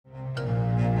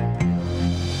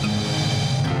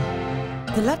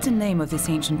The Latin name of this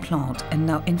ancient plant and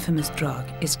now infamous drug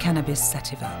is Cannabis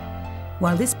sativa.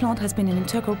 While this plant has been an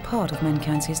integral part of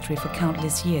mankind's history for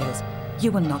countless years, you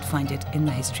will not find it in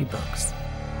the history books.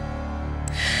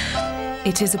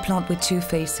 It is a plant with two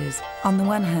faces. On the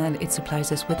one hand, it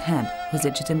supplies us with hemp, whose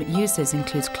legitimate uses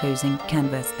includes clothing,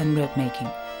 canvas and rope making.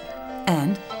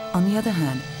 And, on the other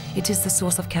hand, it is the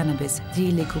source of cannabis, the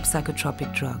illegal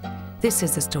psychotropic drug. This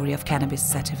is the story of Cannabis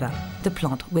sativa, the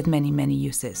plant with many, many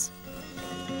uses.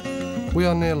 We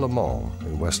are near Le Mans,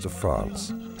 in west of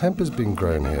France. Hemp has been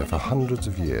grown here for hundreds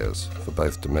of years, for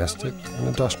both domestic and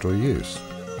industrial use.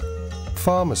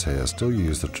 Farmers here still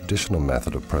use the traditional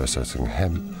method of processing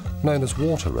hemp, known as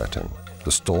water retting.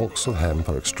 The stalks of hemp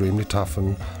are extremely tough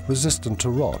and resistant to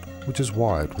rot, which is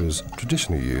why it was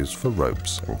traditionally used for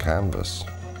ropes and canvas.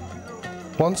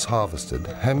 Once harvested,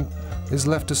 hemp is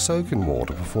left to soak in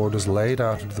water before it is laid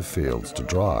out into the fields to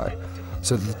dry,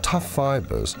 so that the tough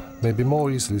fibres may be more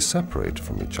easily separated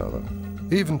from each other.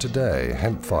 Even today,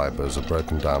 hemp fibres are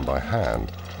broken down by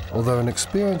hand, although an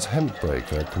experienced hemp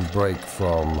breaker can break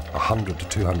from 100 to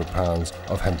 200 pounds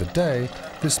of hemp a day.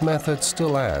 This method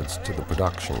still adds to the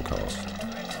production cost.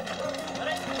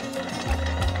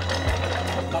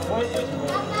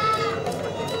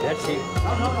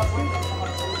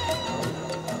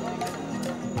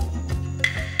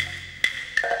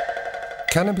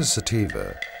 Cannabis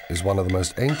sativa is one of the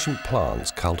most ancient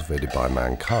plants cultivated by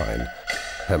mankind.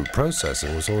 Hemp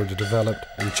processing was already developed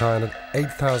in China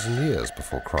 8,000 years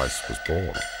before Christ was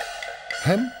born.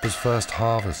 Hemp was first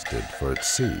harvested for its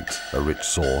seeds, a rich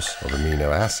source of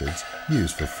amino acids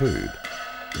used for food.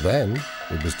 Then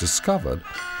it was discovered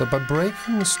that by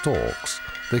breaking the stalks,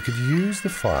 they could use the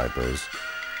fibers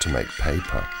to make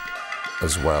paper,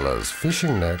 as well as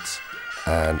fishing nets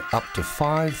and up to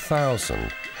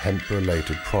 5,000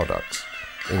 hemp-related products,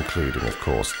 including, of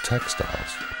course,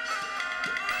 textiles.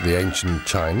 The ancient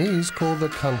Chinese called their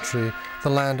country the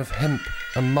land of hemp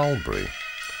and mulberry.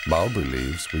 Mulberry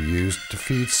leaves were used to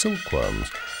feed silkworms,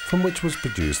 from which was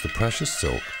produced the precious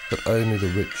silk that only the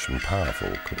rich and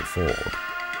powerful could afford.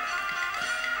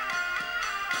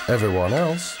 Everyone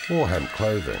else wore hemp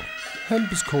clothing.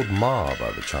 Hemp is called ma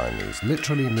by the Chinese,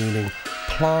 literally meaning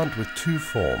plant with two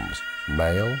forms,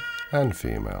 male and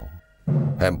female.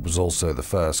 Hemp was also the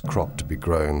first crop to be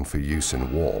grown for use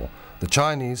in war. The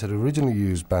Chinese had originally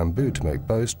used bamboo to make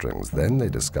bowstrings. Then they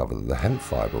discovered that the hemp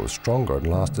fibre was stronger and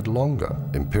lasted longer.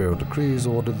 Imperial decrees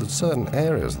ordered that certain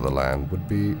areas of the land would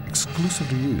be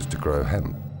exclusively used to grow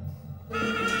hemp.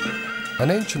 An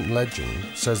ancient legend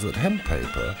says that hemp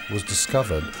paper was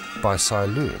discovered by Cai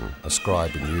Lun, a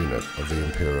scribe and eunuch of the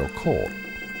imperial court.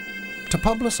 To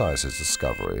publicize his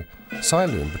discovery, Cai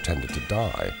Lun pretended to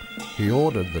die. He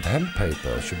ordered that hemp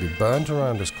paper should be burnt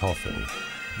around his coffin.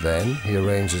 Then he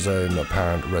arranged his own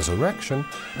apparent resurrection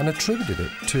and attributed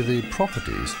it to the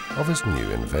properties of his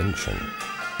new invention.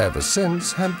 Ever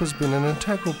since, hemp has been an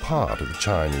integral part of the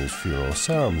Chinese funeral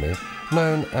ceremony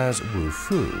known as Wu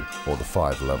Fu, or the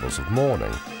 5 levels of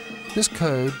mourning. This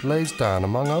code lays down,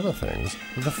 among other things,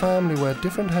 that the family wear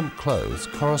different hemp clothes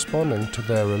corresponding to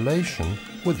their relation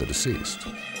with the deceased.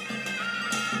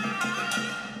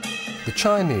 The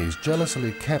Chinese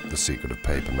jealously kept the secret of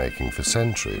paper making for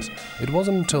centuries. It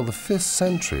wasn't until the 5th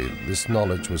century that this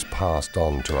knowledge was passed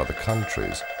on to other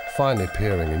countries, finally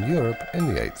appearing in Europe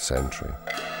in the 8th century.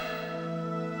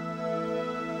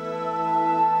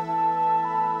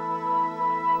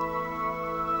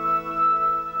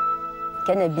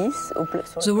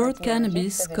 The word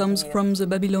cannabis comes from the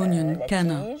Babylonian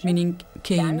canna, meaning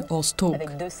cane or stalk,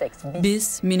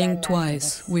 bis meaning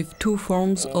twice, with 2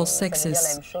 forms or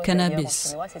sexes,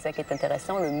 cannabis.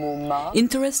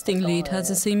 Interestingly, it has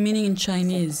the same meaning in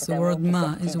Chinese. The word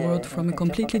ma is a word from a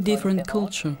completely different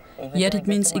culture, yet it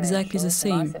means exactly the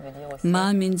same.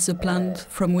 Ma means the plant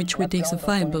from which we take the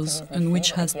fibers and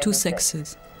which has 2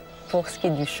 sexes.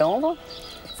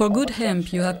 For good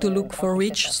hemp, you have to look for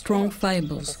rich, strong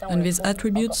fibers, and these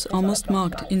attributes are most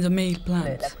marked in the male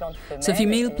plant. The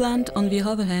female plant, on the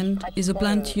other hand, is a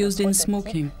plant used in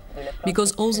smoking,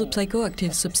 because all the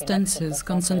psychoactive substances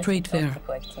concentrate there.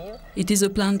 It is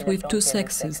a plant with 2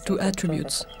 sexes, 2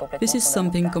 attributes. This is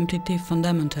something completely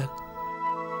fundamental.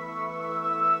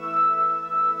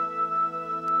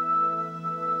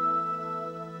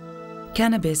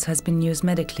 Cannabis has been used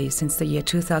medically since the year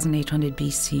 2800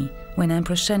 BC, when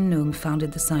Emperor Shen Nung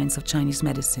founded the science of Chinese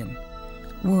medicine.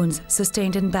 Wounds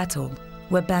sustained in battle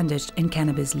were bandaged in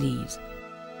cannabis leaves.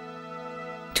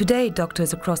 Today,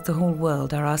 doctors across the whole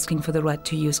world are asking for the right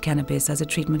to use cannabis as a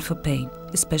treatment for pain,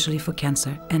 especially for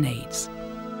cancer and AIDS.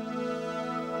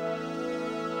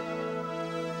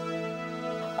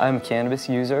 I'm a cannabis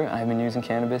user. I've been using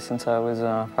cannabis since I was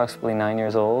approximately 9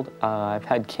 years old. I've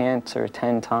had cancer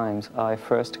 10 times. It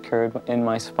first occurred in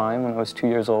my spine when I was 2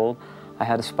 years old. I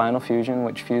had a spinal fusion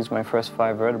which fused my first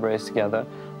 5 vertebrae together.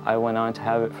 I went on to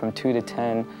have it from 2 to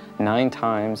 10, 9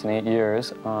 times in 8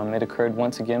 years. It occurred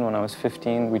once again when I was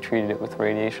 15. We treated it with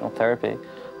radiational therapy.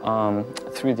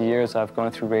 Through the years, I've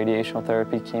gone through radiational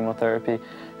therapy, chemotherapy,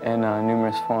 and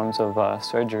numerous forms of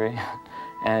surgery.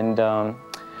 And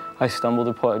I stumbled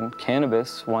upon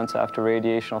cannabis once after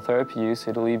radiational therapy use.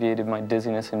 It alleviated my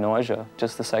dizziness and nausea,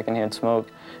 just the secondhand smoke,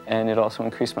 and it also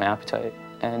increased my appetite.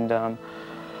 And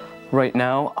right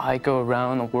now, I go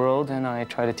around the world and I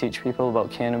try to teach people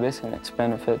about cannabis and its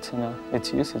benefits and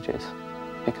its usages,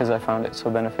 because I found it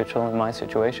so beneficial in my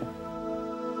situation.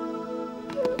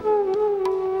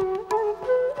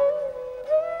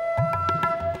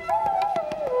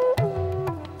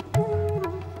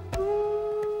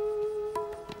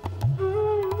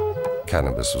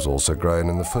 Cannabis was also grown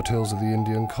in the foothills of the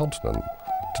Indian continent,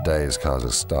 today's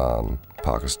Kazakhstan,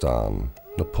 Pakistan,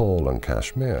 Nepal and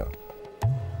Kashmir.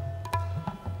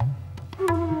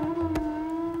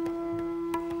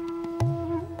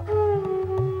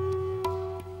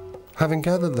 Having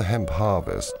gathered the hemp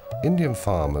harvest, Indian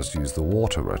farmers used the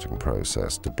water rotting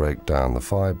process to break down the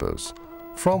fibers,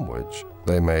 from which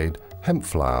they made hemp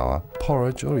flour,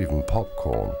 porridge or even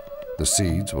popcorn. The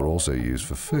seeds were also used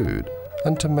for food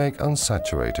and to make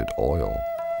unsaturated oil.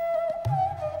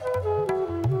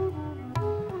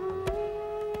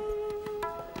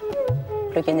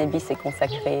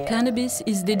 Cannabis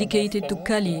is dedicated to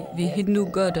Kali, the Hindu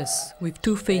goddess, with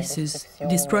 2 faces,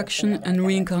 destruction and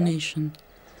reincarnation.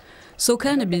 So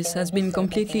cannabis has been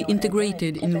completely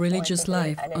integrated in religious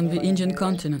life on the Indian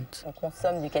continent.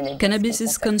 Cannabis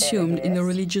is consumed in a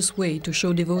religious way to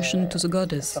show devotion to the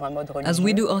goddess, as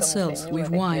we do ourselves with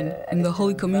wine in the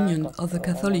Holy Communion of the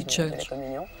Catholic Church.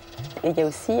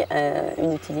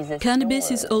 Cannabis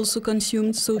is also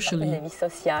consumed socially.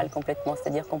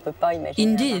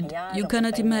 Indeed, you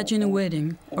cannot imagine a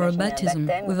wedding or a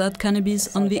baptism without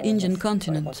cannabis on the Indian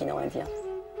continent.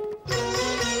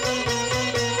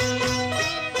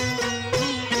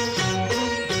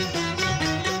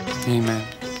 Hey man,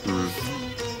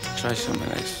 try some of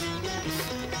this.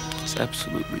 It's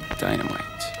absolutely dynamite.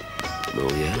 Oh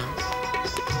yeah?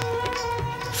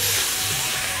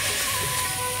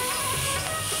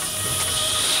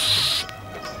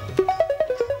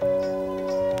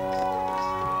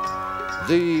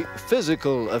 The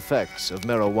physical effects of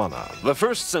marijuana. The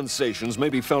first sensations may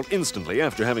be felt instantly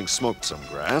after having smoked some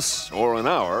grass, or an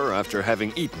hour after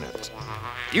having eaten it.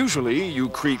 Usually, you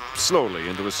creep slowly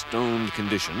into a stoned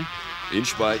condition,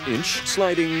 inch by inch,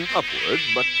 sliding upward,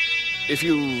 but if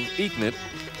you've eaten it,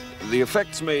 the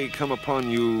effects may come upon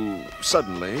you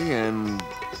suddenly and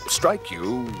strike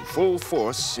you full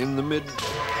force in the middle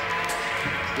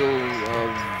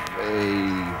of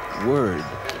a word.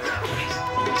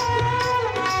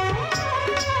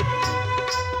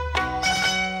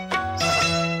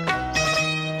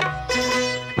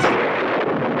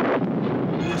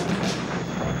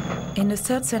 In the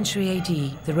 3rd century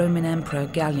AD, the Roman Emperor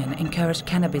Gallian encouraged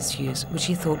cannabis use, which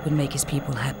he thought would make his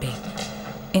people happy.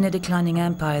 In a declining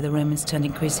empire, the Romans turned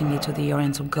increasingly to the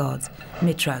Oriental gods,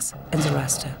 Mithras and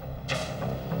Zoroaster.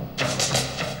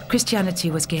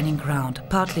 Christianity was gaining ground,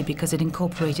 partly because it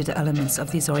incorporated elements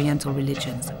of these Oriental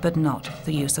religions, but not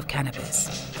the use of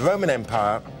cannabis. The Roman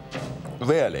Empire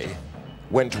really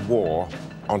went to war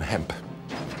on hemp.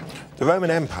 The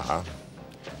Roman Empire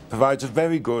provides a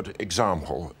very good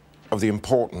example of the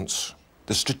importance,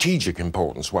 the strategic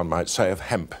importance, one might say, of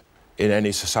hemp in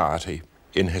any society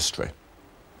in history.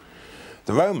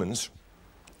 The Romans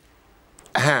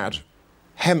had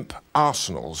hemp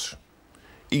arsenals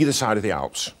either side of the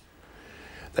Alps.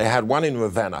 They had one in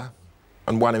Ravenna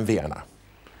and one in Vienna.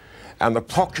 And the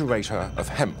procurator of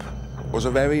hemp was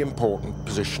a very important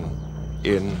position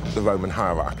in the Roman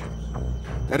hierarchy.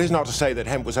 That is not to say that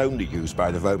hemp was only used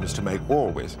by the Romans to make war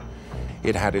with.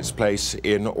 It had its place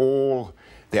in all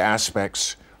the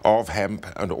aspects of hemp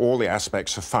and all the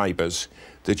aspects of fibers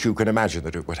that you can imagine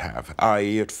that it would have,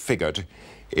 i.e. it figured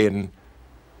in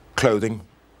clothing,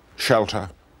 shelter,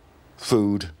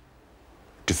 food,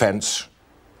 defense,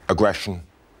 aggression,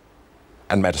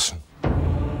 and medicine.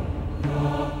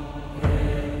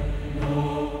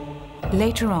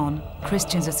 Later on,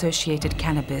 Christians associated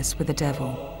cannabis with the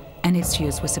devil, and its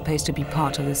use was supposed to be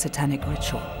part of the satanic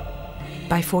ritual.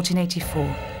 By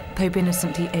 1484, Pope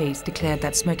Innocent VIII declared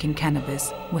that smoking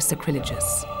cannabis was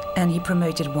sacrilegious, and he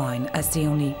promoted wine as the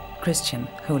only Christian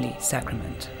holy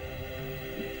sacrament.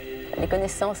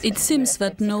 It seems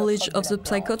that knowledge of the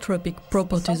psychotropic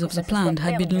properties of the plant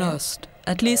had been lost,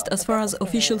 at least as far as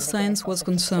official science was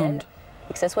concerned.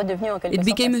 It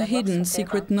became a hidden,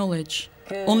 secret knowledge.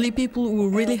 Only people who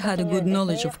really had a good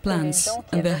knowledge of plants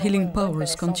and their healing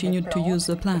powers continued to use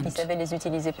the plant.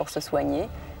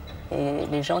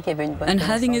 And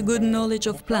having a good knowledge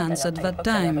of plants at that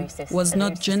time was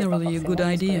not generally a good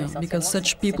idea, because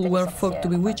such people were thought to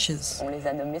be witches.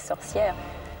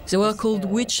 They were called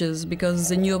witches because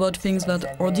they knew about things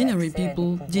that ordinary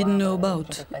people didn't know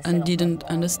about and didn't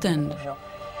understand.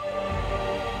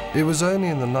 It was only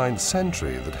in the 9th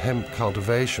century that hemp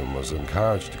cultivation was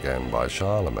encouraged again by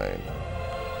Charlemagne.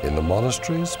 In the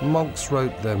monasteries, monks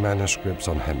wrote their manuscripts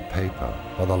on hemp paper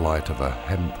by the light of a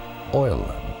hemp oil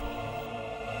lamp.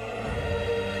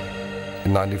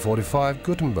 In 1945,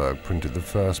 Gutenberg printed the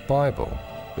first Bible.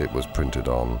 It was printed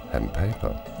on hemp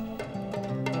paper.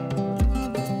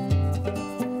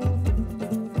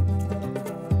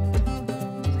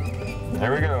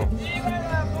 Here we go.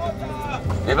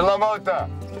 Viva la mota!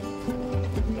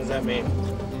 What does that mean?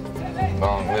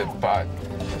 Long live pot.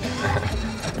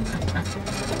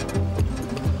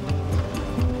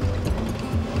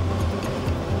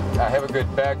 I have a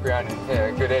good background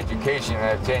and good education.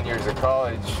 I have 10 years of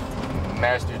college,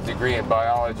 master's degree in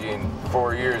biology, and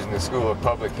 4 years in the School of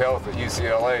Public Health at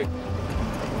UCLA.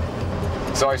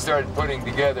 So I started putting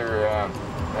together a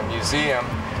museum.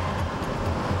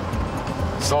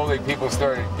 Slowly people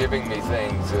started giving me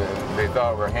things they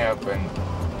thought were hemp, and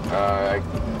I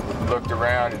looked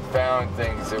around and found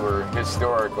things that were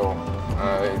historical.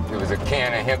 There was a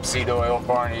can of hemp seed oil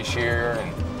varnish here,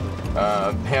 and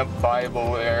hemp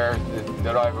Bible there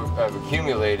that I've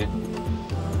accumulated,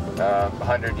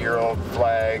 100-year-old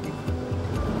flag,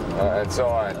 and so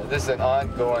on. This is an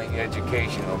ongoing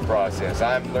educational process.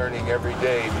 I'm learning every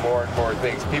day more and more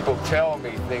things. People tell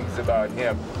me things about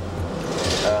hemp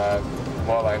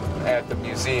while I'm at the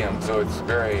museum, so it's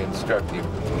very instructive.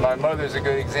 My mother's a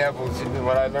good example.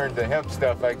 When I learned the hemp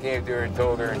stuff, I came to her and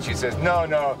told her, and she says, no,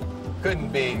 it couldn't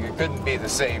be the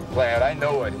same plant. I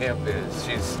know what hemp is.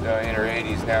 She's in her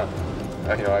 80s now.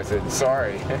 I said,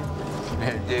 sorry,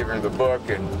 and gave her the book,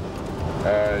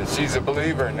 and she's a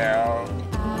believer now.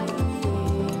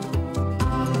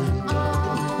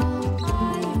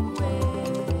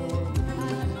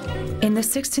 In the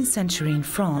 16th century in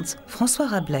France,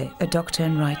 François Rabelais, a doctor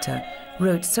and writer,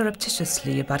 wrote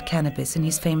surreptitiously about cannabis in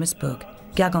his famous book,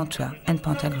 Gargantua and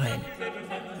Pantagruel.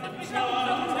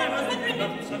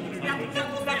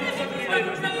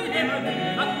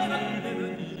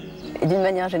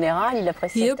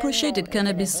 He appreciated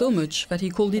cannabis so much that he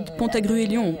called it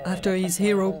Pantagruelion after his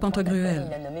hero Pantagruel.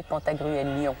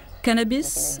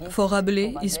 Cannabis, for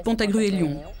Rabelais, is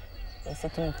Pantagruelion.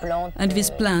 And this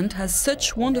plant has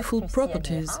such wonderful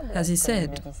properties, as he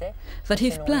said, that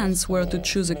if plants were to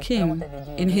choose a king,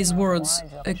 in his words,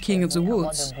 a king of the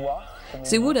woods,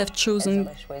 they would have chosen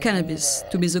cannabis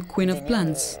to be the queen of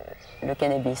plants. Le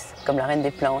cannabis, comme la reine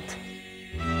des plantes.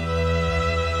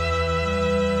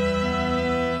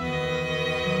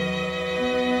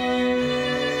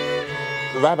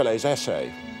 Rabelais'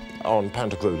 essay on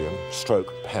Pantagruelion,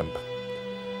 stroke hemp,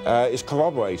 is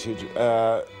corroborated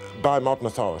by modern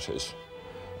authorities.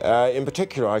 In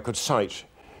particular, I could cite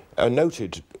a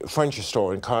noted French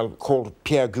historian called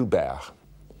Pierre Goubert.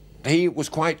 He was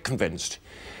quite convinced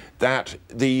that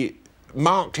the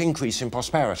marked increase in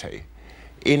prosperity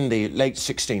in the late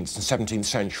 16th and 17th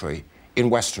century in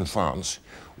Western France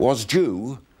was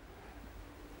due,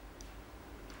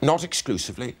 not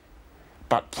exclusively,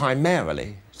 but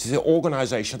primarily to the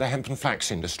organisation of the hemp and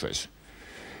flax industries.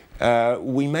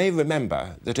 We may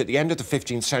remember that at the end of the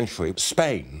 15th century,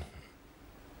 Spain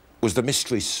was the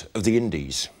mistress of the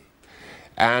Indies.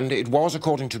 And it was,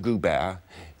 according to Goubert,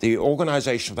 the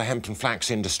organisation of the hemp and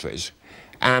flax industries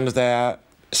and their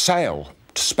sale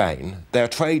to Spain, their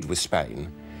trade with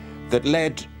Spain, that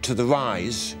led to the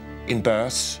rise in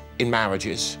births, in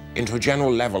marriages, into a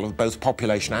general level of both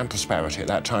population and prosperity at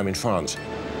that time in France.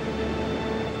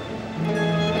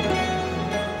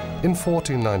 In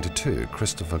 1492,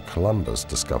 Christopher Columbus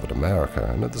discovered America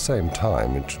and at the same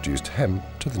time introduced hemp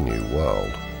to the New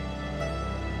World.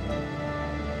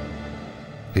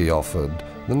 He offered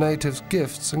the natives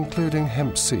gifts including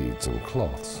hemp seeds and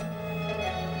cloths.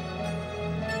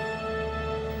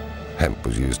 Hemp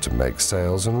was used to make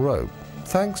sails and rope.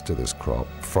 Thanks to this crop,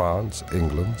 France,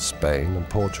 England, Spain and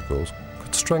Portugal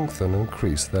could strengthen and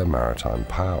increase their maritime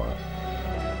power.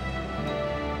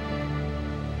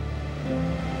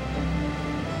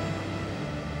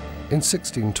 In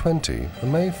 1620, the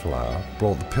Mayflower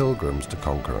brought the Pilgrims to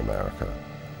conquer America.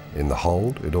 In the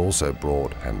hold, it also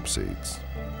brought hemp seeds.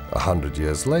 100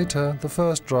 years later, the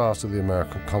first drafts of the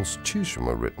American Constitution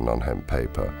were written on hemp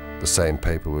paper. The same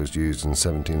paper was used in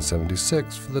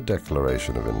 1776 for the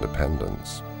Declaration of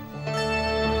Independence.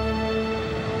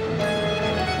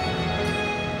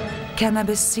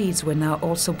 Cannabis seeds were now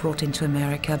also brought into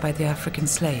America by the African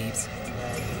slaves.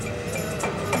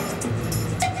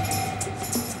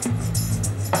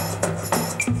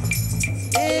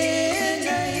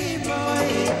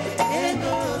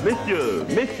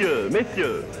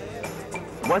 Messieurs,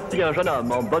 voici un jeune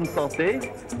homme en bonne santé,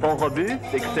 fort robuste,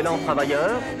 excellent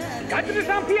travailleur.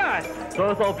 400 piastres.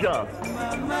 500 piastres.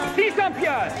 600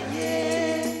 piastres.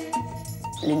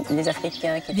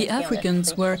 The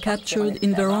Africans were captured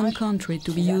in their own country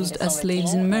to be used as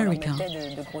slaves in America.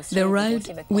 They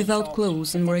arrived without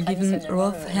clothes and were given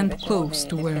rough hemp clothes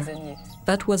to wear.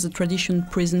 That was a traditional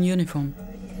prison uniform.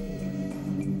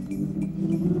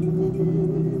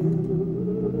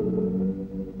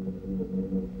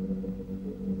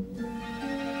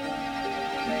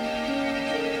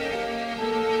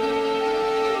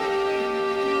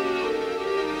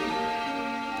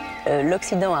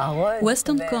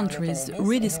 Western countries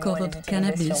rediscovered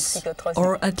cannabis,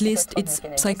 or at least its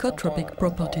psychotropic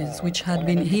properties, which had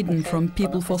been hidden from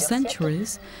people for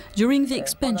centuries, during the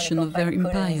expansion of their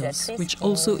empires, which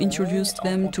also introduced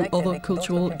them to other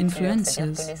cultural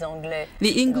influences.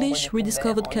 The English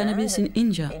rediscovered cannabis in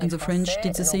India, and the French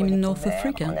did the same in North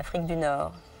Africa.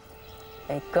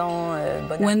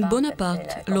 When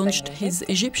Bonaparte launched his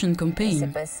Egyptian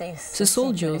campaign, the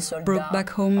soldiers brought back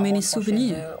home many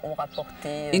souvenirs,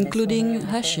 including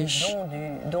hashish.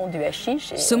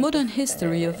 The modern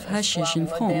history of hashish in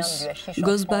France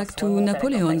goes back to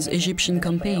Napoleon's Egyptian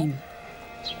campaign.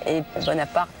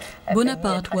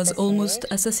 Bonaparte was almost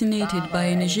assassinated by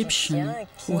an Egyptian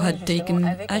who had taken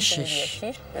hashish.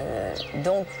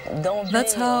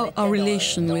 That's how our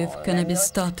relation with cannabis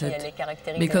started,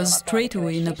 because straight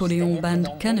away Napoleon banned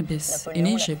cannabis in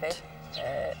Egypt.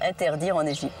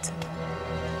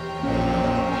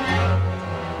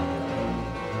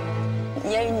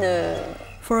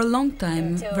 For a long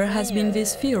time, there has been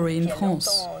this theory in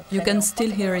France. You can still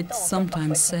hear it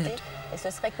sometimes said,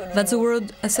 that the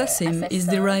word assassin is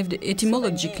derived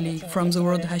etymologically from the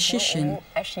word hashishin.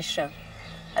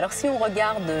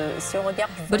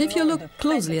 But if you look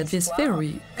closely at this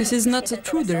theory, this is not a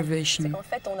true derivation.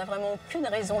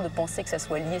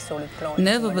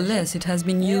 Nevertheless, it has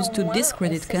been used to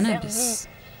discredit cannabis.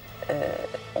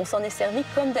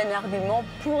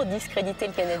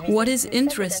 What is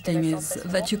interesting is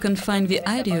that you can find the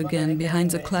idea again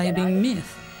behind the climbing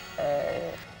myth.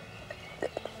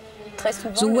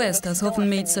 The West has often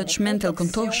made such mental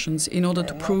contortions in order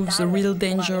to prove the real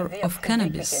danger of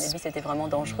cannabis.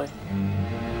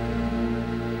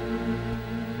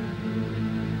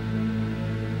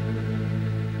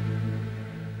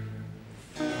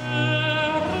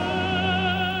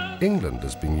 England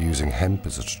has been using hemp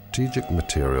as a strategic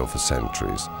material for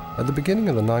centuries. At the beginning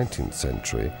of the 19th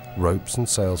century, ropes and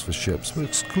sails for ships were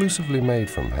exclusively made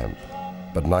from hemp,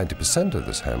 but 90% of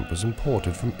this hemp was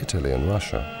imported from Italy and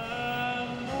Russia.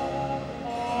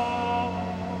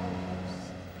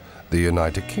 The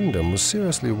United Kingdom was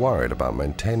seriously worried about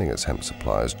maintaining its hemp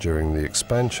supplies during the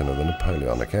expansion of the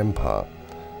Napoleonic Empire.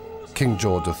 King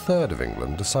George III of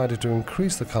England decided to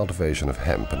increase the cultivation of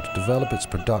hemp and to develop its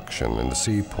production in the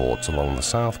seaports along the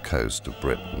south coast of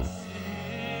Britain.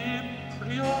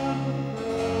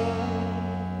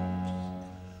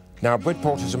 Now,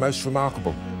 Bridport is a most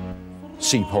remarkable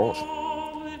seaport.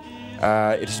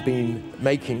 It has been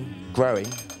making, growing,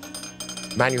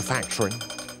 manufacturing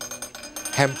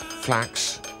hemp,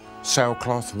 flax,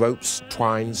 sailcloth, ropes,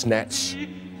 twines, nets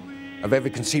of every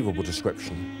conceivable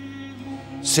description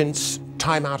since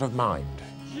time out of mind.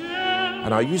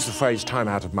 And I use the phrase time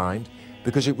out of mind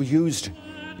because it was used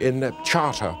in the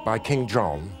charter by King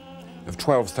John of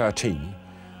 1213,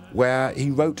 where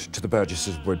he wrote to the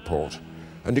burgesses of Bridport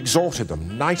and exhorted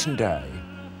them night and day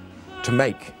to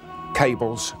make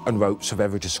cables and ropes of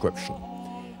every description.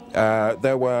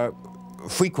 There were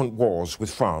frequent wars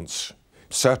with France,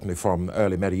 certainly from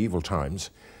early medieval times,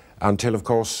 until, of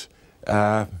course,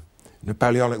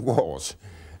 Napoleonic Wars.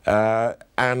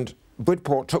 And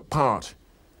Bridport took part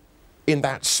in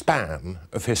that span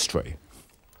of history.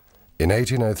 In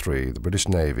 1803, the British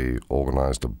Navy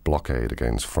organised a blockade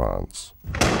against France.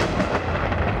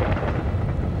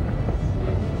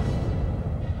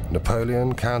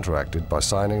 Napoleon counteracted by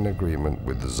signing an agreement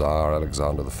with the Tsar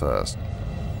Alexander I.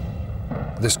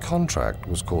 This contract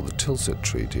was called the Tilsit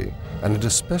Treaty, and it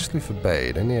especially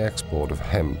forbade any export of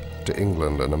hemp to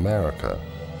England and America,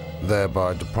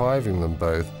 thereby depriving them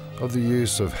both of the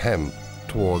use of hemp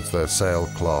towards their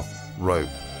sailcloth, rope,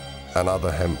 and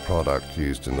other hemp product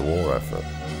used in the war effort.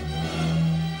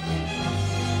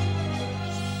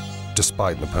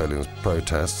 Despite Napoleon's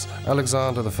protests,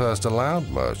 Alexander I allowed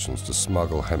merchants to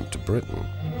smuggle hemp to Britain.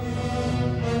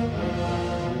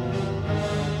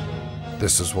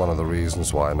 This is one of the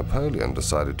reasons why Napoleon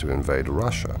decided to invade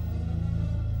Russia.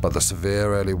 But the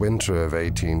severe early winter of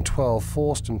 1812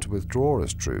 forced him to withdraw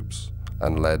his troops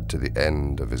and led to the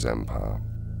end of his empire.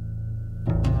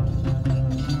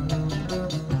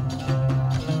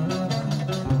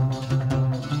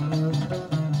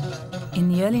 In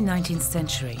the early 19th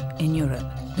century, in Europe,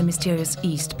 the mysterious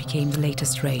East became the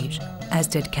latest rage, as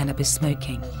did cannabis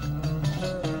smoking.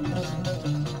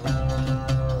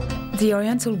 The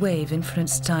Oriental wave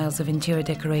influenced styles of interior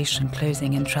decoration,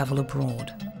 clothing, and travel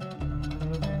abroad.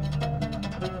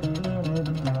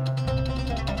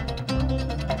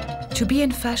 To be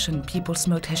in fashion, people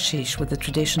smoked hashish with the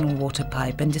traditional water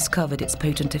pipe and discovered its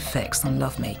potent effects on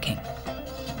lovemaking.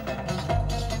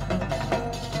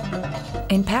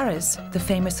 In Paris, the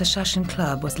famous Assassin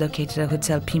Club was located at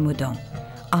Hotel Pimodon.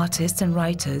 Artists and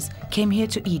writers came here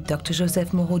to eat Dr.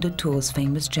 Joseph Moreau de Tours'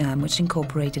 famous jam, which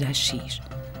incorporated hashish.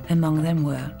 Among them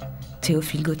were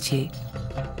Théophile Gautier,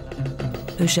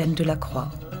 Eugène Delacroix,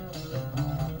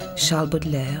 Charles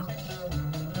Baudelaire,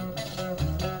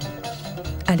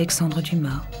 Alexandre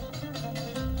Dumas,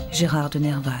 Gérard de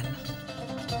Nerval.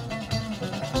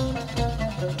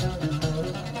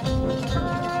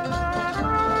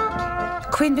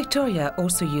 Queen Victoria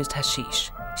also used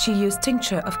hashish. She used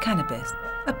tincture of cannabis,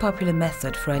 a popular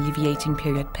method for alleviating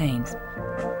period pains.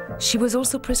 She was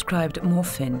also prescribed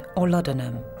morphine or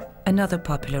laudanum, another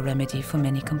popular remedy for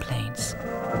many complaints.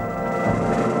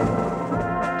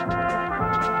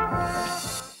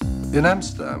 In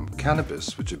Amsterdam,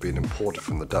 cannabis, which had been imported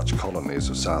from the Dutch colonies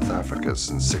of South Africa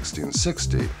since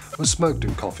 1660, was smoked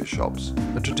in coffee shops,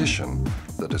 a tradition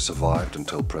that has survived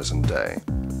until present day.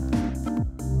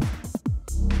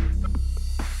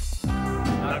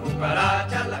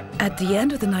 At the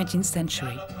end of the 19th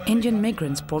century, Indian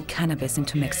migrants brought cannabis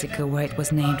into Mexico, where it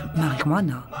was named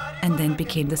marijuana and then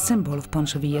became the symbol of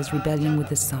Pancho Villa's rebellion with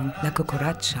the song La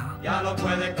Cucaracha.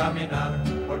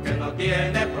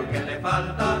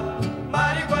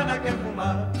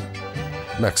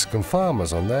 Mexican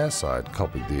farmers on their side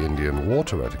copied the Indian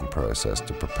water retting process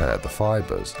to prepare the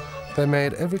fibers. They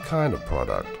made every kind of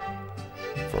product,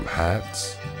 from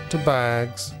hats to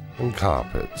bags and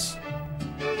carpets.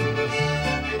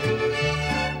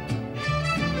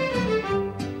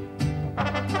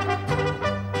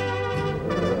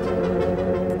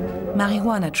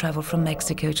 Marijuana traveled from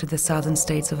Mexico to the southern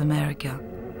states of America.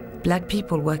 Black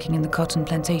people working in the cotton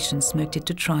plantations smoked it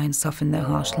to try and soften their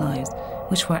harsh lives,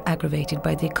 which were aggravated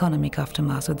by the economic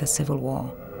aftermath of the Civil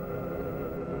War.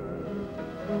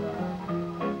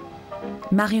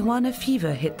 Marijuana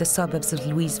fever hit the suburbs of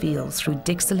Louisville through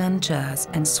Dixieland jazz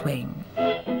and swing.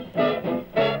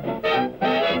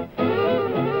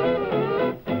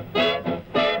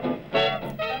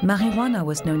 Marijuana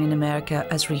was known in America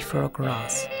as reefer or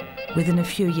grass. Within a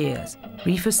few years,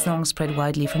 reefer songs spread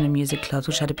widely from the music clubs,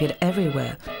 which had appeared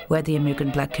everywhere where the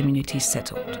immigrant black community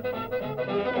settled.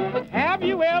 Have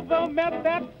you ever met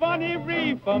that funny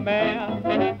reefer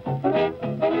man?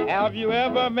 Have you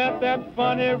ever met that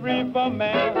funny reefer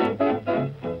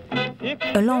man?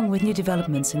 Along with new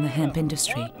developments in the hemp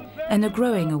industry and a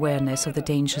growing awareness of the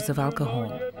dangers of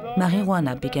alcohol,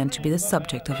 marijuana began to be the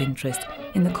subject of interest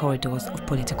in the corridors of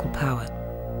political power.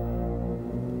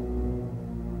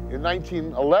 In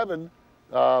 1911,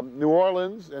 New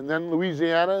Orleans and then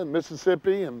Louisiana and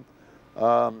Mississippi and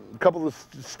a couple of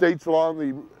states along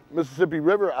the Mississippi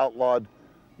River outlawed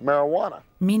marijuana.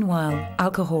 Meanwhile,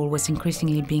 alcohol was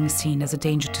increasingly being seen as a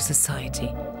danger to society.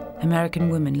 American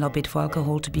women lobbied for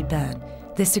alcohol to be banned.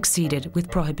 They succeeded with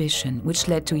prohibition, which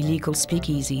led to illegal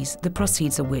speakeasies, the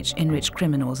proceeds of which enriched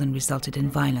criminals and resulted in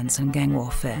violence and gang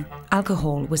warfare.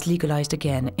 Alcohol was legalized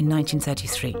again in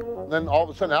 1933. Then all of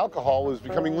a sudden alcohol was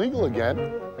becoming legal again,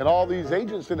 and all these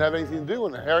agents didn't have anything to do,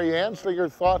 and Harry Anslinger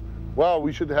thought, well,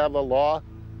 we should have a law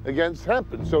against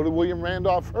hemp, and so did William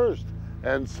Randolph Hearst,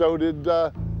 and so did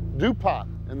DuPont,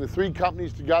 and the three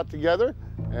companies got together,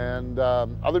 and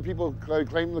other people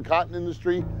claimed the cotton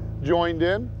industry joined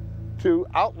in to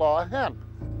outlaw hemp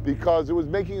because it was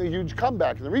making a huge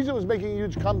comeback. And the reason it was making a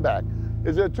huge comeback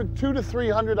is that it took 200 to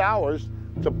 300 hours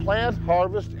to plant,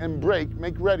 harvest, and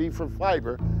make ready for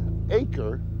fiber,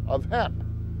 acre of hemp.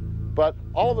 But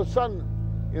all of a sudden,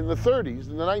 in the 30s.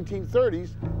 In the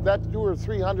 1930s, that 200 or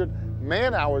 300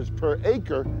 man-hours per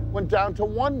acre went down to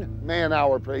 1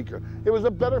 man-hour per acre. It was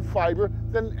a better fiber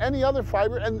than any other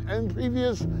fiber and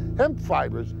previous hemp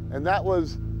fibers. And that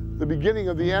was the beginning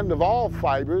of the end of all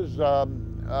fibers,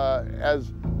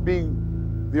 as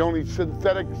being the only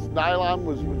synthetic. Nylon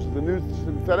was the new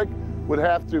synthetic, would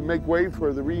have to make way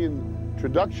for the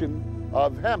reintroduction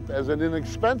of hemp as an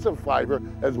inexpensive fiber,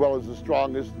 as well as the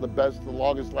strongest, the best, the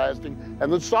longest lasting,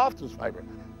 and the softest fiber.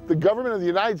 The government of the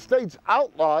United States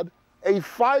outlawed a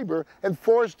fiber and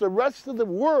forced the rest of the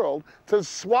world to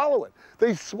swallow it.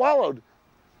 They swallowed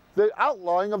the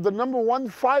outlawing of the #1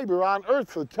 fiber on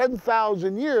Earth for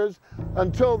 10,000 years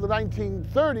until the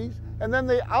 1930s, and then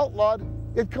they outlawed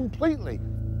it completely.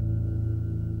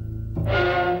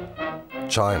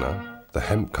 China, the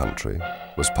hemp country,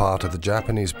 was part of the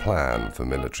Japanese plan for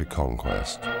military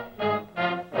conquest.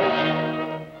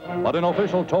 But in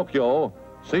official Tokyo,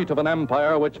 seat of an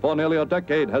empire which for nearly a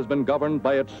decade has been governed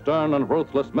by its stern and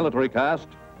ruthless military caste,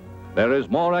 there is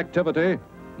more activity,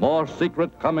 more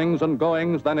secret comings and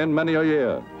goings than in many a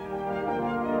year.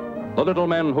 The little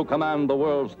men who command the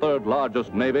world's third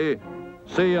largest navy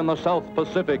see in the South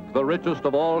Pacific the richest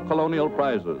of all colonial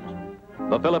prizes.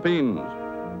 The Philippines,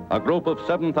 a group of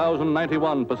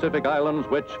 7,091 Pacific islands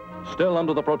which, still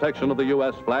under the protection of the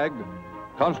U.S. flag,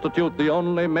 constitute the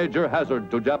only major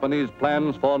hazard to Japanese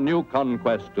plans for new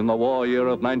conquest in the war year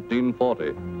of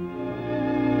 1940.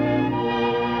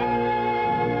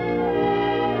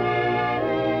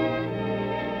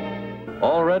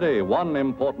 Already one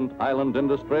important island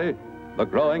industry, the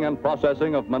growing and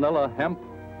processing of Manila hemp,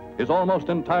 is almost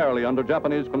entirely under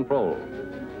Japanese control.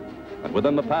 And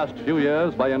within the past few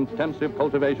years, by intensive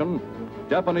cultivation,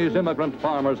 Japanese immigrant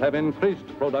farmers have increased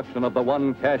production of the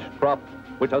one cash crop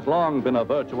which has long been a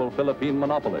virtual Philippine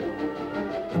monopoly.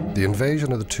 The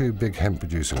invasion of the two big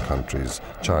hemp-producing countries,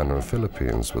 China and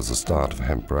Philippines, was the start of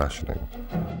hemp rationing.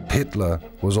 Hitler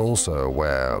was also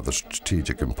aware of the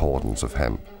strategic importance of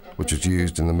hemp, which was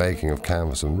used in the making of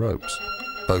canvas and ropes,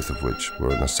 both of which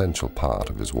were an essential part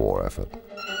of his war effort.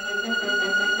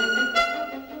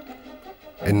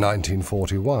 In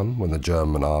 1941, when the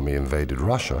German army invaded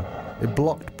Russia, it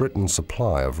blocked Britain's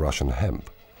supply of Russian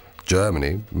hemp.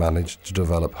 Germany managed to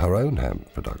develop her own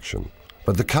hemp production,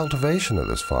 but the cultivation of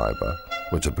this fiber,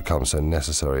 which had become so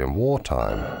necessary in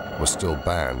wartime, was still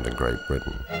banned in Great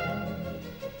Britain.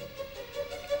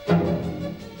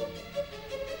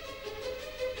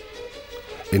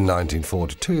 In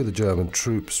 1942, the German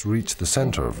troops reached the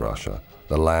center of Russia.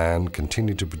 The land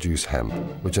continued to produce hemp,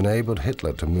 which enabled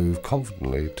Hitler to move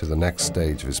confidently to the next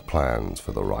stage of his plans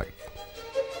for the Reich.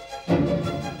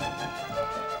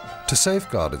 To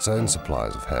safeguard its own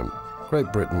supplies of hemp,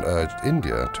 Great Britain urged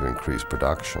India to increase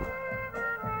production.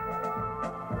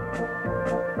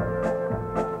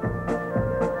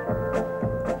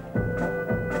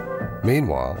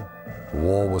 Meanwhile,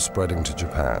 war was spreading to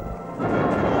Japan.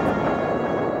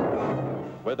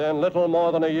 Within little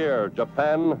more than a year,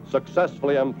 Japan,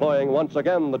 successfully employing once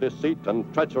again the deceit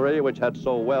and treachery which had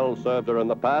so well served her in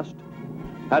the past,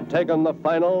 had taken the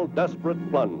final desperate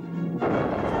plunge.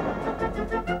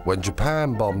 When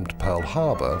Japan bombed Pearl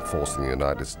Harbor, forcing the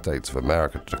United States of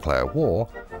America to declare war,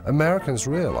 Americans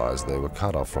realized they were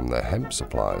cut off from their hemp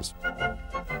supplies.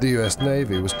 The U.S.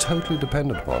 Navy was totally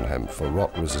dependent upon hemp for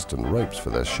rot-resistant ropes for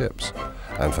their ships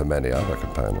and for many other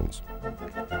components.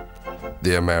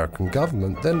 The American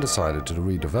government then decided to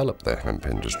redevelop their hemp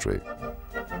industry.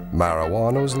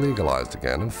 Marijuana was legalized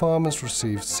again and farmers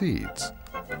received seeds.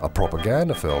 A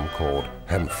propaganda film called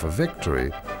Hemp for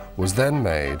Victory was then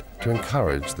made to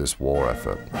encourage this war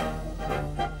effort.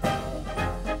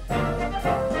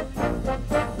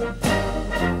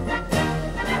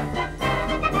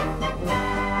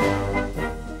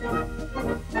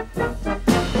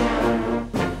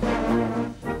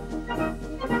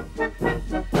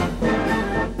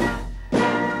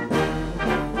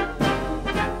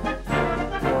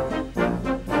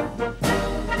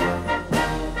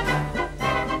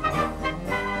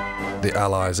 The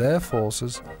Allies' air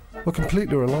forces were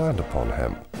completely reliant upon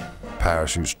hemp.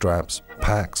 Parachute straps,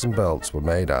 packs and belts were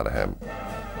made out of hemp.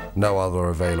 No other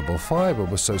available fiber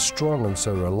was so strong and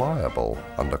so reliable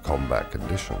under combat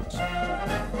conditions.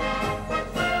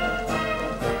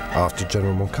 After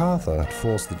General MacArthur had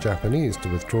forced the Japanese to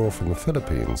withdraw from the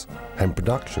Philippines, hemp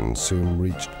production soon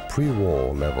reached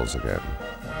pre-war levels again.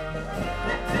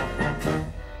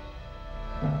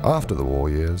 After the war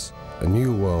years, a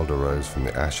new world arose from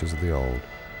the ashes of the old.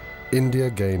 India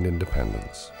gained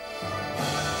independence.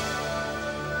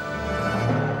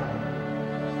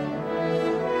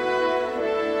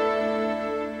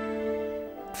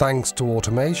 Thanks to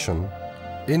automation,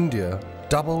 India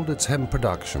doubled its hemp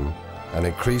production and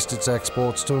increased its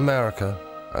exports to America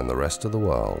and the rest of the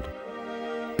world.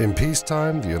 In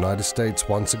peacetime, the United States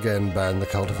once again banned the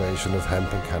cultivation of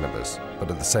hemp and cannabis, but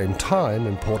at the same time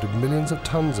imported millions of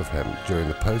tons of hemp during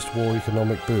the post-war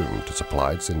economic boom to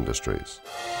supply its industries.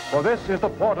 For this is the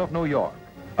Port of New York,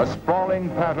 a sprawling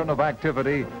pattern of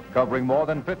activity covering more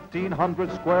than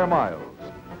 1,500 square miles.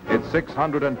 Its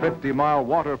 650-mile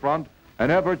waterfront, an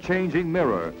ever-changing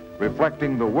mirror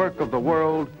reflecting the work of the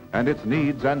world and its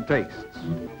needs and tastes.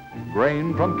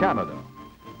 Grain from Canada,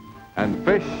 and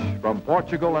fish from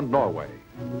Portugal and Norway.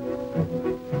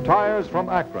 Tires from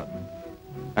Akron,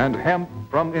 and hemp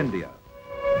from India.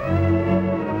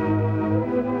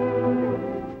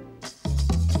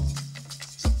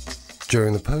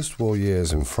 During the post-war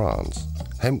years in France,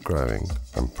 hemp growing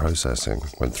and processing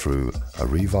went through a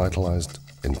revitalized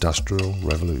industrial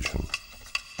revolution.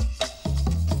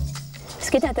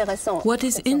 What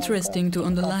is interesting to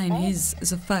underline is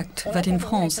the fact that in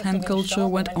France hemp culture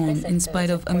went on in spite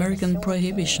of American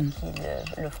prohibition.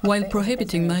 While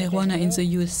prohibiting marijuana in the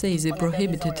USA, they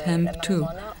prohibited hemp too,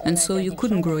 and so you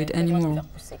couldn't grow it anymore.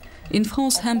 In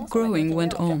France, hemp growing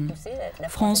went on.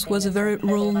 France was a very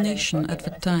rural nation at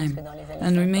that time,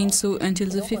 and remained so until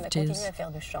the 50s.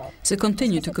 They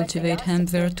continue to cultivate hemp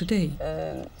there today.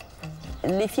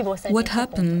 What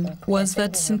happened was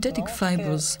that synthetic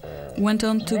fibers went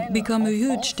on to become a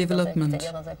huge development.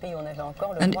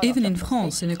 And even in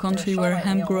France, in a country where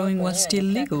hemp growing was still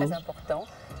legal,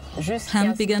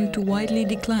 hemp began to widely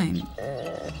decline,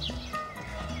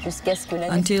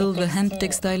 until the hemp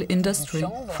textile industry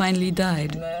finally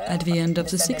died at the end of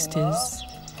the 60s.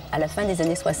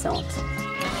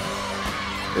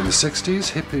 In the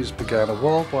 60s, hippies began a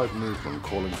worldwide movement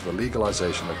calling for the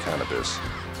legalization of cannabis.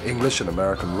 English and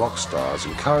American rock stars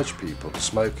encouraged people to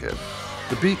smoke it.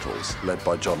 The Beatles, led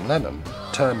by John Lennon,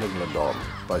 turned England on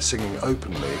by singing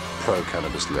openly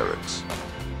pro-cannabis lyrics.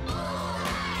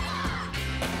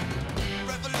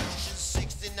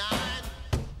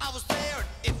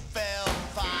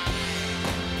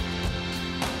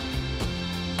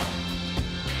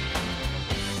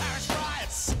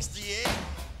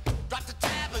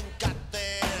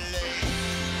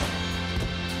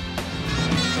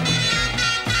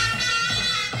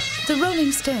 The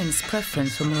Rolling Stones'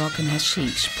 preference for Moroccan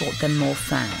hashish brought them more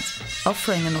fans,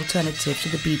 offering an alternative to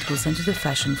the Beatles and to the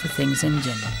fashion for things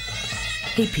Indian.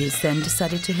 Hippies then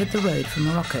decided to hit the road for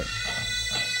Morocco.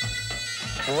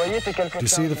 Do you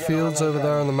see the fields over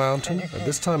there on the mountain? At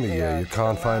this time of year, you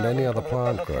can't find any other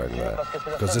plant growing there,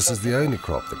 because this is the only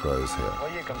crop that grows here.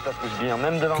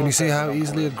 Can you see how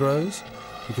easily it grows?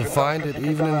 You can find it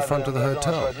even in front of the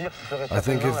hotel. I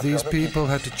think if these people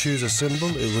had to choose a symbol,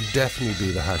 it would definitely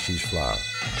be the hashish flower.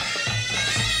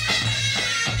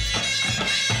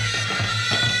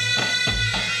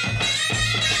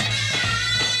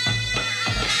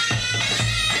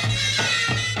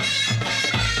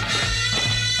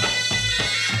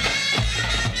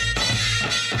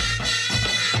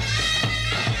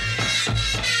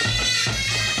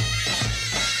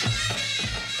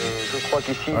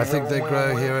 I think they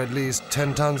grow here at least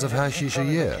 10 tons of hashish a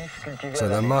year, so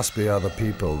there must be other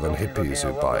people than hippies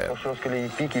who buy it.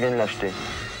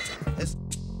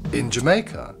 In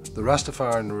Jamaica, the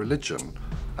Rastafarian religion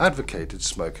advocated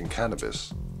smoking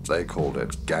cannabis. They called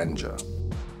it ganja.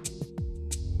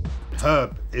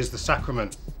 Herb is the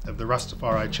sacrament of the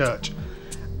Rastafari Church,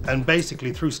 and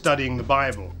basically through studying the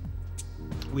Bible,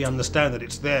 we understand that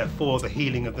it's there for the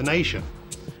healing of the nation.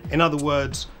 In other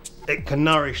words, it can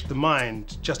nourish the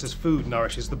mind just as food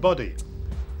nourishes the body.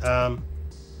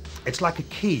 It's like a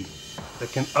key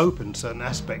that can open certain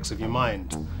aspects of your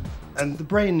mind. And the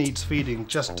brain needs feeding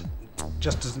just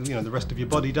as the rest of your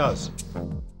body does.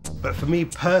 But for me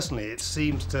personally, it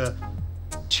seems to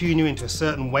tune you into a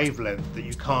certain wavelength that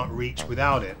you can't reach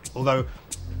without it. Although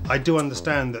I do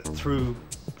understand that through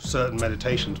certain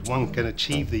meditations, one can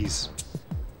achieve these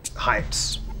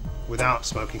heights without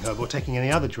smoking herb or taking any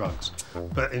other drugs.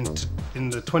 But in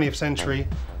the 20th century,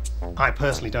 I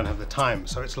personally don't have the time,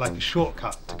 so it's like a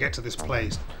shortcut to get to this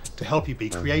place to help you be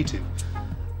creative.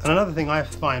 And another thing I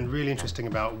find really interesting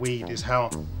about weed is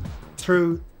how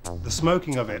through the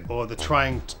smoking of it or the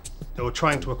trying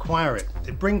to acquire it,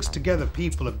 it brings together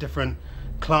people of different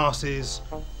classes,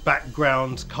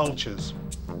 backgrounds, cultures.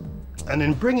 And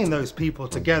in bringing those people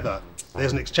together,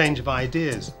 there's an exchange of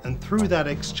ideas, and through that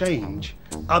exchange,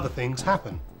 other things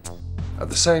happen. At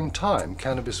the same time,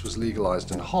 cannabis was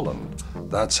legalized in Holland.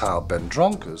 That's how Ben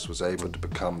Dronkers was able to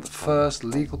become the first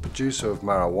legal producer of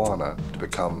marijuana to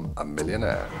become a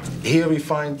millionaire. Here we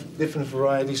find different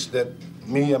varieties that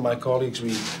me and my colleagues,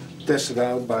 we test it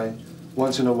out by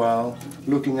once in a while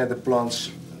looking at the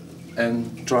plants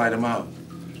and try them out.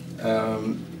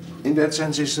 In that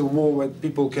sense, it's a wall where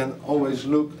people can always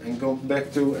look and go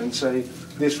back to and say,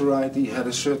 this variety had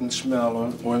a certain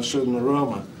smell or a certain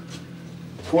aroma.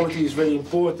 Quality is very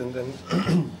important,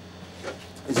 and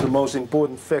it's the most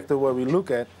important factor where we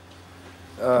look at.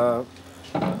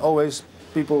 Always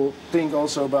people think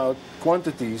also about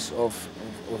quantities of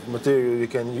material you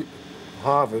can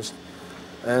harvest,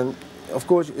 and of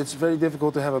course it's very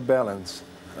difficult to have a balance.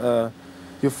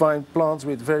 You find plants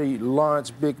with very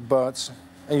large, big buds,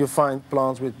 and you find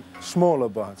plants with smaller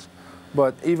buds.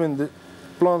 But even the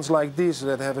plants like this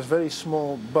that have a very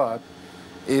small bud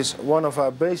is one of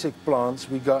our basic plants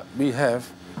we have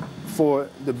for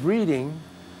the breeding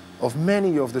of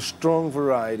many of the strong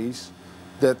varieties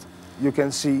that you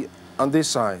can see on this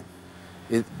side.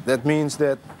 That means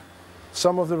that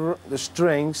some of the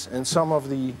strengths and some of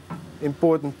the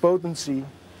important potency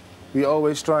we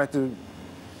always try to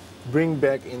bring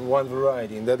back in one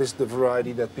variety, and that is the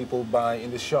variety that people buy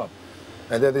in the shop.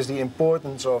 And that is the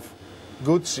importance of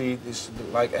good seed, is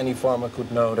like any farmer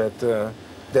could know that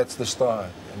that's the start,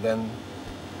 and then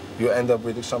you end up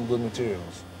with some good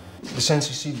materials. The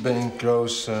Sensi Seed Bank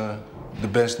grows the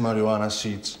best marijuana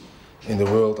seeds in the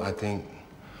world, I think,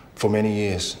 for many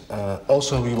years.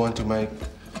 Also, we want to make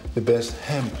the best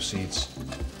hemp seeds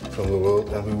from the world,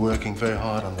 and we're working very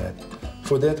hard on that.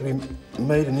 For that, we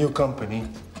made a new company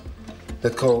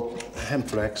that's called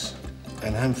Hempflex,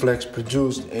 and Hempflex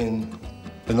produced in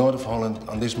the north of Holland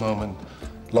on this moment,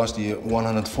 last year,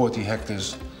 140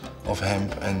 hectares of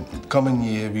hemp, and coming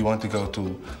year we want to go to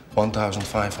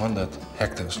 1,500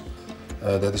 hectares.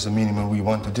 That is the minimum we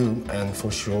want to do, and for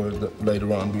sure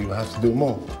later on we will have to do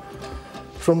more.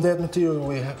 From that material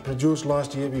we have produced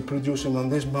last year, we're producing on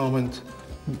this moment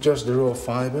just the raw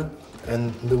fiber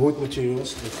and the wood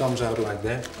materials. It comes out like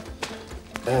that.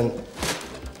 And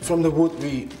from the wood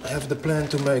we have the plan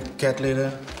to make cat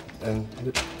litter, and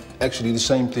actually the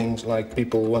same things like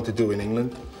people want to do in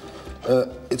England.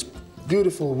 It's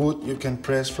beautiful wood you can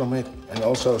press from it, and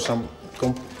also some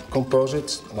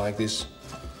composites like this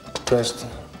pressed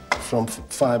from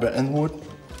fiber and wood.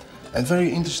 And very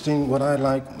interesting, what I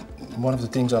like, one of the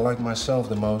things I like myself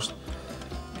the most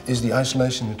is the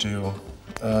isolation material.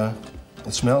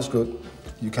 It smells good,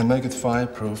 you can make it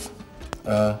fireproof,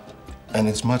 and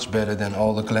it's much better than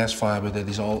all the glass fiber that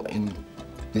is all in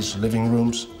these living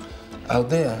rooms out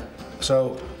there.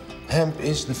 So hemp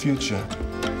is the future.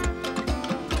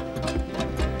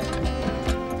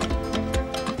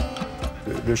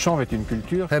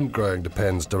 Hemp growing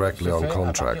depends directly on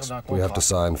contracts. We have to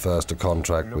sign first a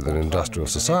contract with an industrial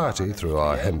society through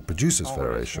our Hemp Producers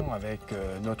Federation.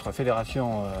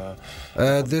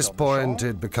 At this point,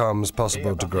 it becomes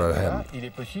possible to grow hemp.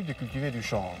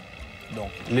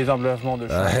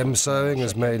 Hemp sowing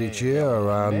is made each year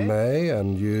around May,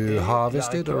 and you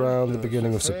harvest it around the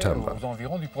beginning of September.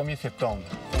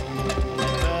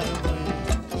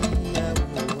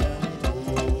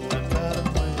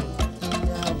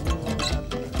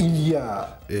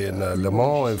 In Le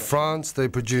Mans in France, they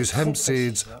produce hemp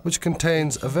seeds which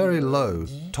contains a very low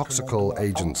toxical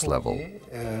agents level.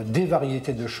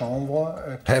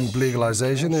 Hemp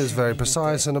legalization is very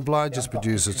precise and obliges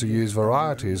producers to use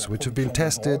varieties which have been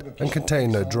tested and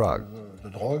contain no drug.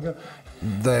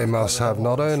 They must have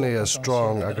not only a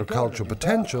strong agricultural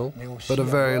potential, but a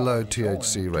very low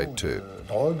THC rate too.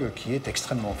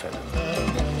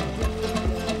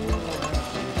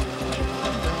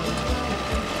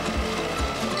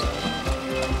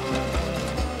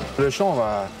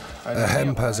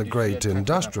 Hemp has a great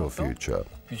industrial future.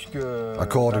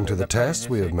 According to the tests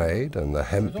we have made and the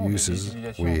hemp uses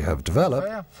we have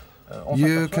developed,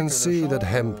 you can see that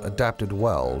hemp adapted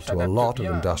well to a lot of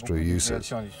industrial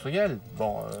uses,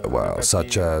 well,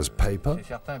 such as paper,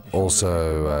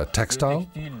 also textile.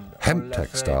 Hemp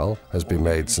textile has been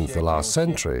made since the last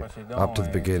century, up to the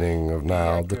beginning of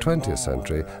now the 20th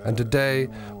century, and today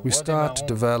we start to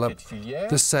develop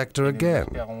this sector again,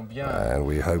 and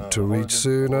we hope to reach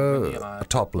soon a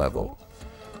top level.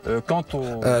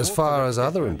 As far as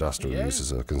other industrial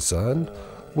uses are concerned,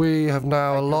 we have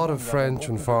now a lot of French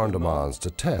and foreign demands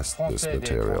to test this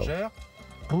material.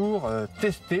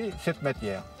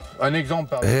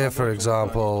 Here, for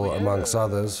example, amongst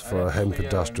others, for a hemp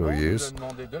industrial use,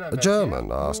 a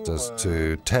German asked us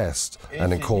to test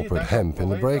and incorporate hemp in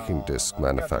the braking disc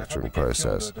manufacturing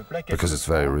process, because it's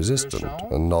very resistant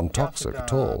and non-toxic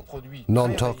at all.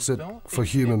 Non-toxic for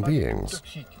human beings.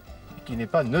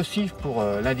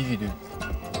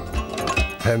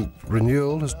 Hemp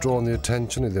renewal has drawn the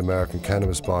attention of the American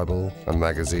Cannabis Bible and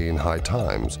magazine High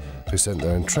Times, who sent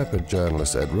their intrepid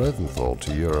journalist Ed Rosenthal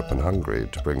to Europe and Hungary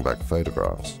to bring back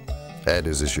photographs. Ed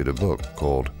has issued a book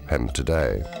called Hemp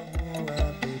Today.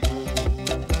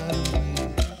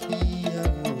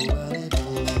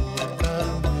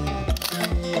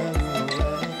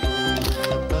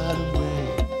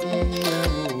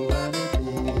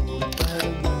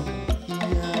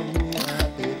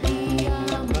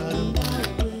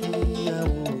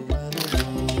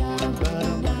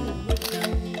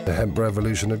 The hemp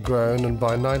revolution had grown, and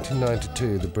by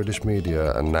 1992 the British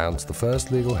media announced the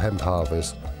first legal hemp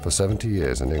harvest for 70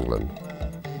 years in England.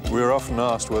 We're often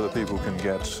asked whether people can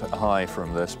get high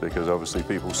from this, because obviously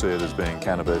people see it as being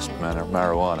cannabis,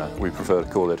 marijuana. We prefer to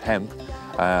call it hemp.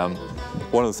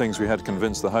 One of the things we had to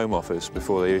convince the Home Office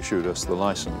before they issued us the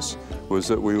license was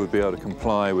that we would be able to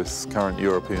comply with current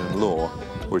European law,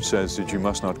 which says that you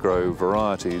must not grow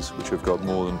varieties which have got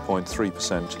more than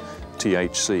 0.3%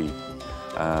 THC.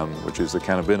 Which is the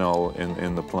cannabinol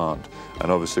in the plant.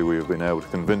 And obviously we have been able to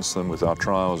convince them with our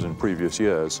trials in previous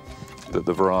years that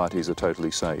the varieties are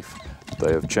totally safe.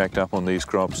 They have checked up on these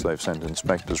crops, they've sent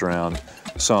inspectors around,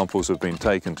 samples have been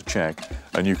taken to check,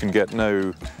 and you can get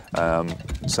no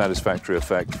satisfactory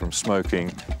effect from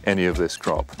smoking any of this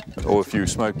crop. Or if you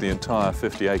smoke the entire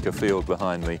 50-acre field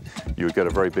behind me, you would get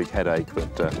a very big headache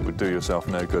that would do yourself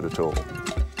no good at all.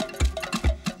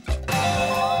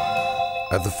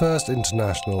 At the first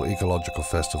International Ecological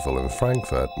Festival in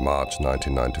Frankfurt, March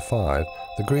 1995,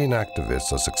 the green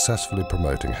activists are successfully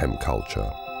promoting hemp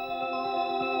culture.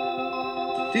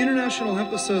 The International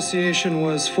Hemp Association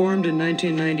was formed in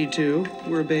 1992.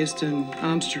 We're based in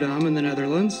Amsterdam in the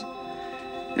Netherlands.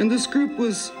 And this group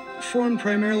was formed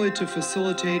primarily to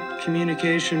facilitate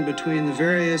communication between the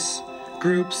various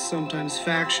groups, sometimes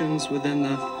factions, within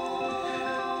the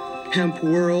hemp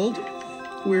world.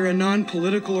 We're a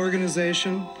non-political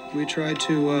organization. We try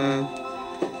to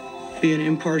be an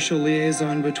impartial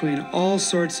liaison between all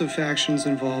sorts of factions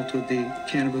involved with the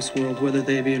cannabis world, whether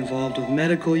they be involved with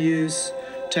medical use,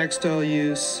 textile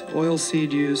use,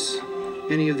 oilseed use,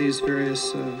 any of these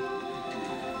various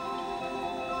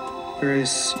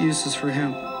uses for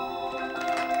hemp.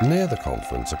 Near the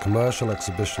conference, a commercial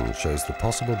exhibition shows the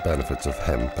possible benefits of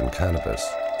hemp and cannabis.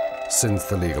 Since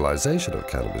the legalization of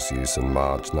cannabis use in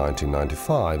March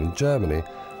 1995 in Germany,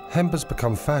 hemp has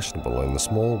become fashionable in the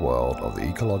small world of the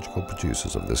ecological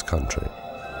producers of this country.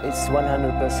 It's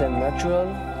 100% natural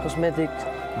cosmetic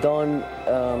done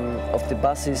of the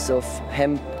basis of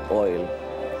hemp oil.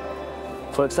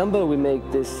 For example, we make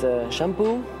this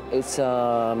shampoo. It's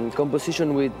a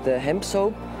composition with hemp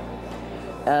soap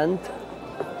and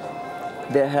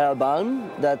the hair balm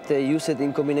that they use it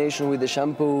in combination with the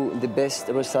shampoo, the best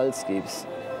results gives.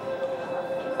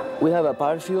 We have a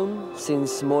perfume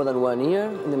since more than 1 year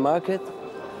in the market,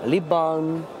 a lip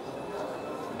balm,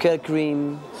 curl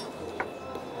cream,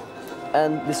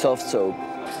 and the soft soap.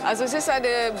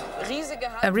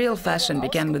 A real fashion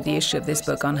began with the issue of this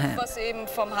book on hemp.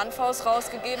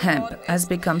 Hemp has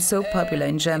become so popular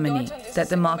in Germany that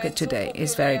the market today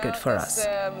is very good for us.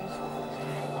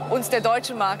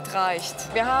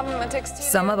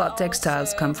 Some of our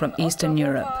textiles come from Eastern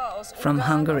Europe, from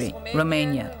Hungary,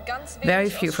 Romania, very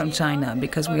few from China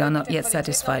because we are not yet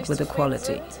satisfied with the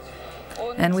quality.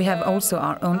 And we have also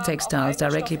our own textiles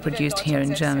directly produced here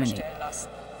in Germany.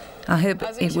 I hope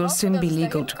it will soon be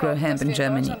legal to grow hemp in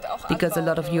Germany, because a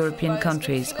lot of European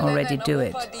countries already do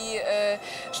it.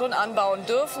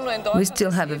 We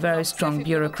still have a very strong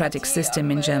bureaucratic system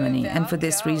in Germany, and for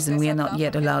this reason we are not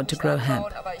yet allowed to grow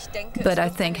hemp. But I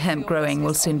think hemp growing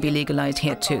will soon be legalized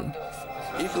here too.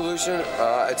 Ecolution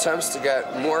attempts to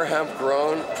get more hemp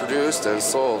grown, produced, and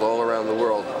sold all around the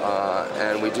world,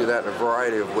 and we do that in a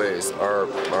variety of ways. Our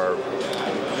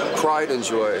pride and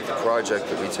joy at the project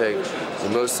that we take the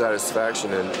most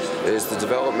satisfaction in is the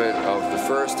development of the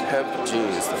first hemp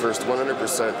jeans, the first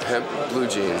 100% hemp blue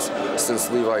jeans since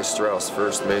Levi Strauss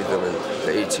first made them in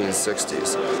the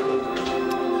 1860s.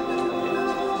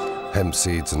 Hemp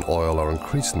seeds and oil are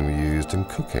increasingly used in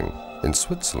cooking. In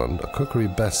Switzerland, a cookery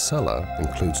bestseller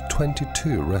includes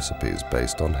 22 recipes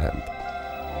based on hemp.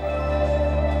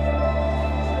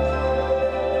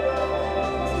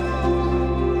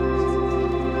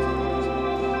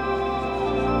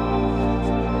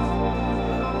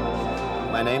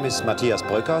 My name is Matthias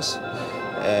Bröckers.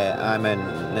 I'm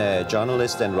a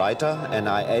journalist and writer, and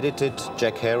I edited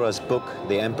Jack Herer's book,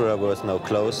 The Emperor Wears No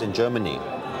Clothes, in Germany.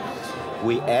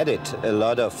 We added a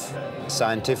lot of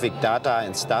scientific data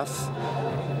and stuff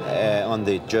on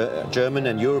the German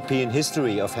and European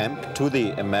history of hemp to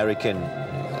the American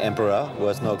Emperor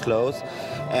Wears No Clothes.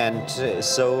 And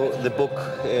so the book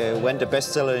went a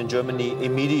bestseller in Germany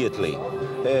immediately.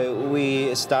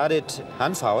 We started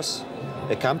Hanfhaus,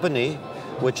 a company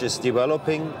which is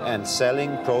developing and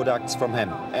selling products from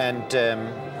hemp. And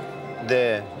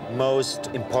the most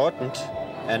important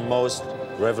and most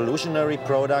revolutionary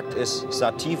product is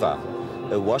Sativa,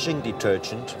 a washing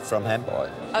detergent from hemp oil.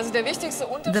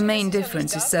 The main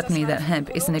difference is certainly that hemp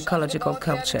is an ecological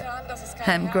culture.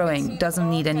 Hemp growing doesn't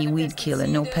need any weed killer,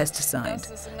 no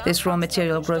pesticide. This raw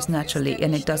material grows naturally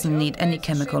and it doesn't need any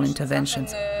chemical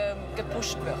interventions.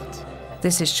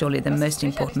 This is surely the most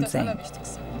important thing.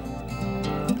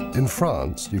 In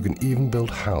France, you can even build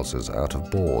houses out of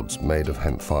boards made of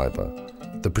hemp fiber.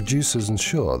 The producers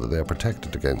ensure that they are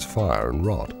protected against fire and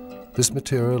rot. This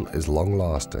material is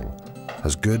long-lasting,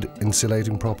 has good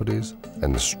insulating properties,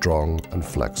 and is strong and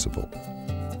flexible.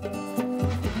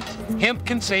 Hemp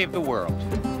can save the world.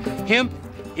 Hemp,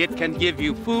 it can give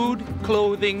you food,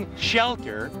 clothing,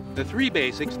 shelter, the three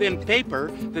basics, then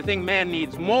paper, the thing man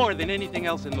needs more than anything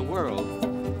else in the world.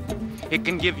 It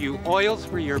can give you oils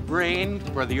for your brain,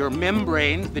 for your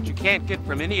membranes that you can't get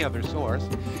from any other source.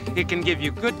 It can give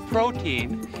you good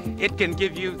protein. It can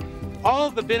give you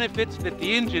all the benefits that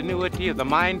the ingenuity of the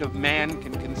mind of man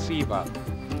can conceive of.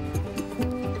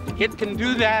 It can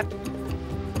do that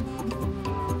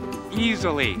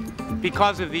easily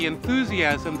because of the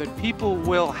enthusiasm that people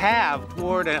will have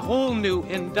toward a whole new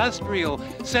industrial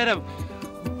set of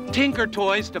tinker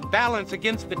toys to balance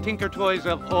against the tinker toys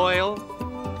of oil.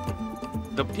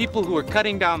 The people who are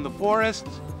cutting down the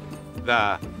forests,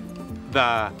 the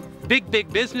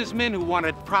big businessmen who want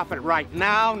to profit right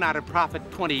now, not a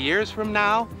profit 20 years from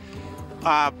now.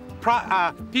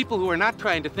 People who are not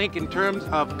trying to think in terms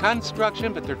of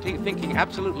construction, but they're thinking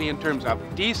absolutely in terms of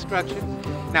destruction.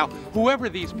 Now, whoever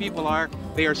these people are,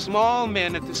 they are small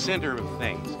men at the center of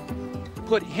things.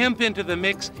 Put hemp into the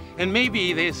mix, and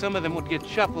maybe some of them would get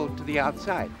shuffled to the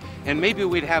outside, and maybe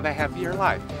we'd have a happier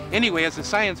life. Anyway, as a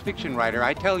science fiction writer,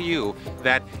 I tell you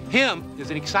that hemp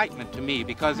is an excitement to me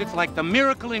because it's like the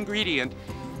miracle ingredient,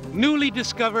 newly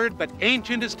discovered but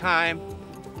ancient as time,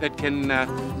 that can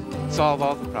solve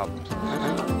all the problems.